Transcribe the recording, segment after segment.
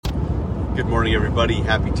Good morning, everybody.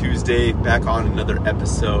 Happy Tuesday. Back on another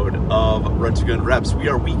episode of Run to Gun Reps. We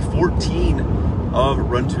are week 14 of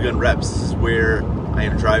Run to Gun Reps. This is where I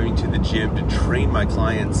am driving to the gym to train my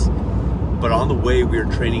clients. But on the way, we are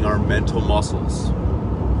training our mental muscles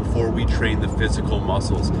before we train the physical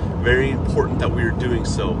muscles. Very important that we are doing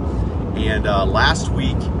so. And last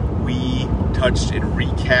week, we touched and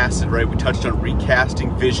recasted, right? We touched on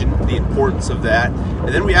recasting vision, the importance of that. And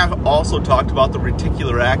then we have also talked about the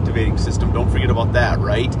reticular activating system. Don't forget about that,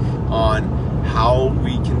 right? On how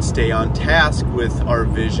we can stay on task with our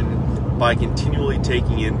vision by continually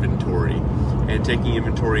taking inventory and taking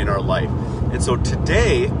inventory in our life. And so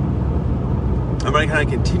today, I'm going to kind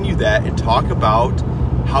of continue that and talk about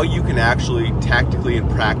how you can actually tactically and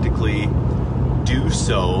practically do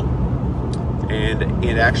so and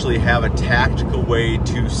actually have a tactical way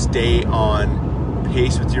to stay on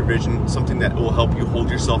pace with your vision, something that will help you hold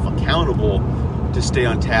yourself accountable to stay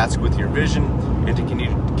on task with your vision and to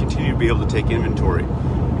continue to be able to take inventory.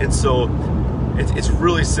 And so it's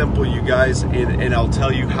really simple, you guys, and I'll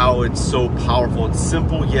tell you how it's so powerful. It's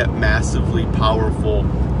simple yet massively powerful.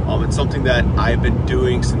 It's something that I've been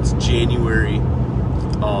doing since January,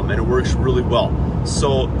 and it works really well.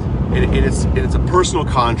 So it's a personal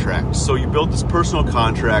contract. So you build this personal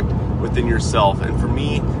contract within yourself. And for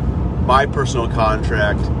me, my personal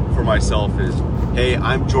contract for myself is, hey,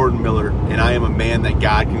 I'm Jordan Miller, and I am a man that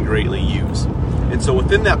God can greatly use. And so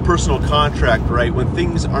within that personal contract, right, when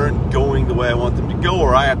things aren't going the way I want them to go,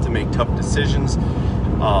 or I have to make tough decisions,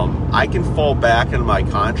 I can fall back on my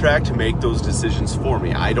contract to make those decisions for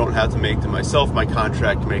me. I don't have to make them myself, my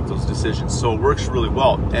contract to make those decisions. So it works really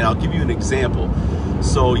well. And I'll give you an example.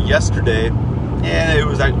 So yesterday,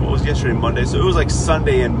 Monday. So it was like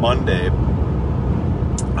Sunday and Monday.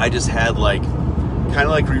 I just had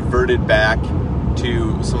reverted back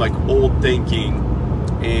to some old thinking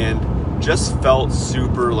and just felt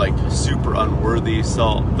super unworthy,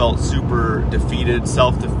 felt super defeated,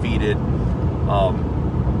 self-defeated.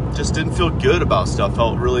 Just didn't feel good about stuff.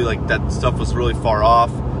 Felt really like that stuff was really far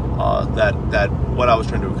off. That what I was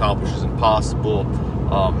trying to accomplish is impossible.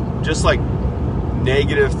 Just like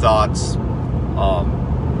negative thoughts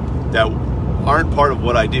that aren't part of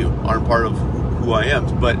what I do, aren't part of who I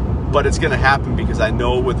am. But it's going to happen because I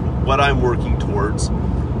know with what I'm working towards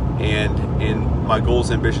and in my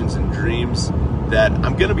goals, ambitions, and dreams that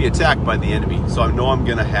I'm going to be attacked by the enemy. So I know I'm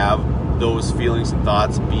going to have those feelings and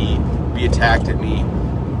thoughts be attacked at me.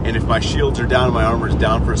 And if my shields are down and my armor is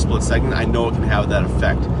down for a split second, I know it can have that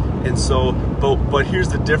effect. And so, but here's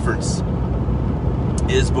the difference.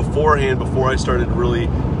 Is beforehand, before I started really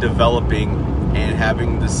developing and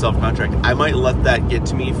having this self-contract, I might let that get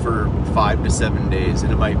to me for 5 to 7 days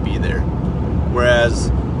and it might be there. Whereas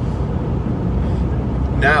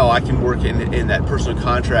now I can work in that personal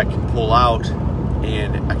contract, can pull out,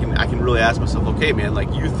 and I can really ask myself, okay, man,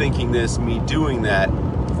 like you thinking this, me doing that.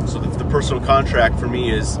 So the personal contract for me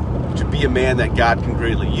is to be a man that God can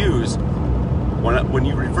greatly use. When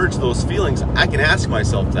you revert to those feelings, I can ask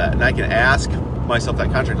myself that, and I can ask myself that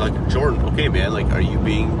contract, like, Jordan, okay, man, like, are you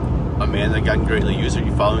being a man that God can greatly use? Are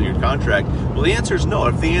you following your contract? Well, the answer is no.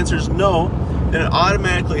 If the answer is no, then it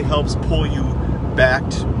automatically helps pull you back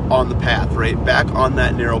on the path, right? Back on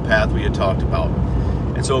that narrow path we had talked about.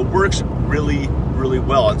 And so it works really, really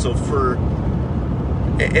well. And so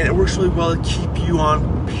it works really well to keep you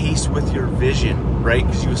on pace with your vision, right?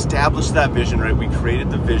 Because you established that vision, right? We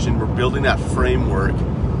created the vision. We're building that framework.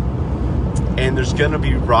 And there's going to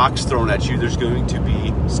be rocks thrown at you. There's going to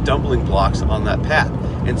be stumbling blocks on that path.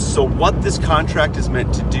 And so what this contract is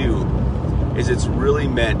meant to do is it's really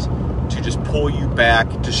meant to just pull you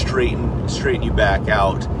back, to straighten you back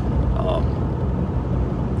out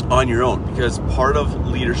on your own. Because part of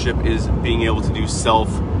leadership is being able to do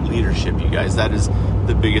self-leadership, you guys. That is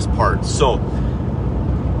the biggest part. So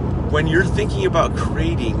when you're thinking about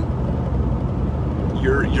creating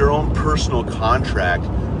your own personal contract,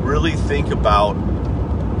 really think about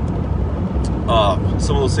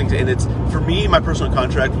some of those things. And it's, for me, my personal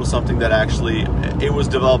contract was something that actually, it was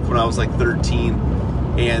developed when I was like 13,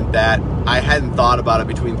 and that I hadn't thought about it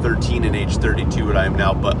between 13 and age 32, what I am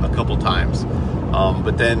now, but a couple times.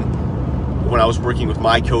 But then when I was working with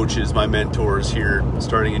my coaches, my mentors here,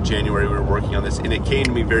 starting in January, we were working on this, and it came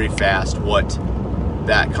to me very fast what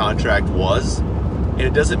that contract was. And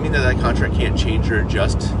it doesn't mean that contract can't change or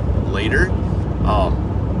adjust later.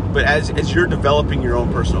 But as you're developing your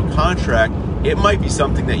own personal contract, it might be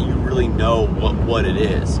something that you really know what it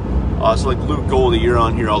is. So like Luke Goldie, you're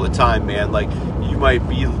on here all the time, man. Like you might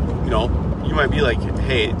be like,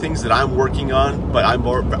 hey, things that I'm working on, but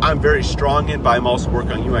I'm very strong in, but I'm also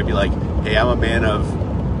working on. You might be like, hey, I'm a man of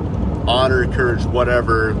honor, courage,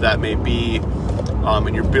 whatever that may be,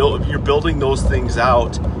 and you're building those things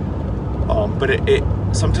out. But it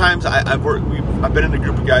sometimes I've been in a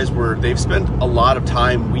group of guys where they've spent a lot of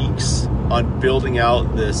time, weeks, on building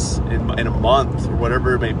out this in a month or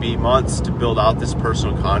whatever it may be, months, to build out this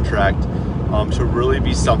personal contract, to really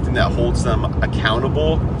be something that holds them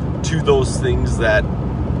accountable to those things that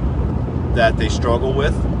they struggle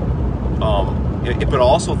with, but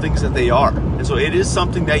also things that they are. And so it is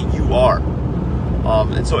something that you are.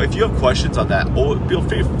 And so if you have questions on that,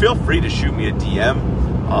 feel free to shoot me a DM.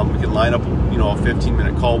 We can line up, a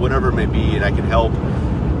 15-minute call, whatever it may be, and I can help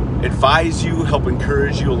advise you, help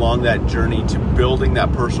encourage you along that journey to building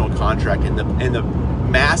that personal contract and the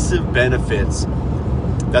massive benefits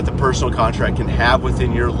that the personal contract can have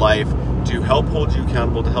within your life to help hold you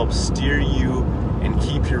accountable, to help steer you and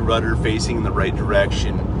keep your rudder facing in the right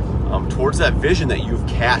direction towards that vision that you've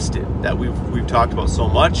casted, that we've talked about so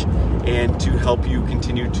much, and to help you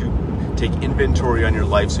continue to take inventory on your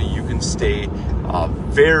life so you can stay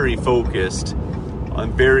very focused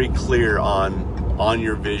and very clear on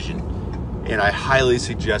your vision. And I highly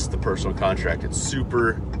suggest the personal contract. It's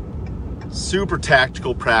super, super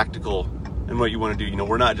tactical, practical, and what you want to do.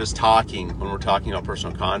 We're not just talking when we're talking about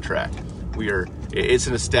personal contract. It's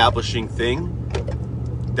an establishing thing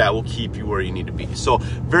that will keep you where you need to be. So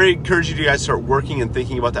very encourage you guys to start working and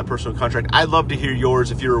thinking about that personal contract. I'd love to hear yours.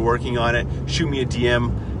 If you're working on it, shoot me a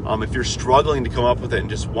DM. If you're struggling to come up with it and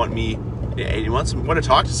just want to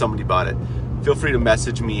talk to somebody about it, feel free to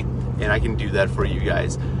message me and I can do that for you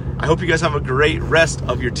guys. I hope you guys have a great rest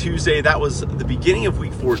of your Tuesday. That was the beginning of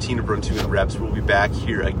week 14 of Run 2 Reps. We'll be back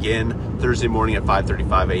here again Thursday morning at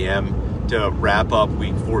 5:35 a.m. to wrap up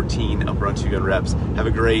week 14 of Run 2 Reps. Have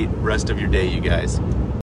a great rest of your day, you guys.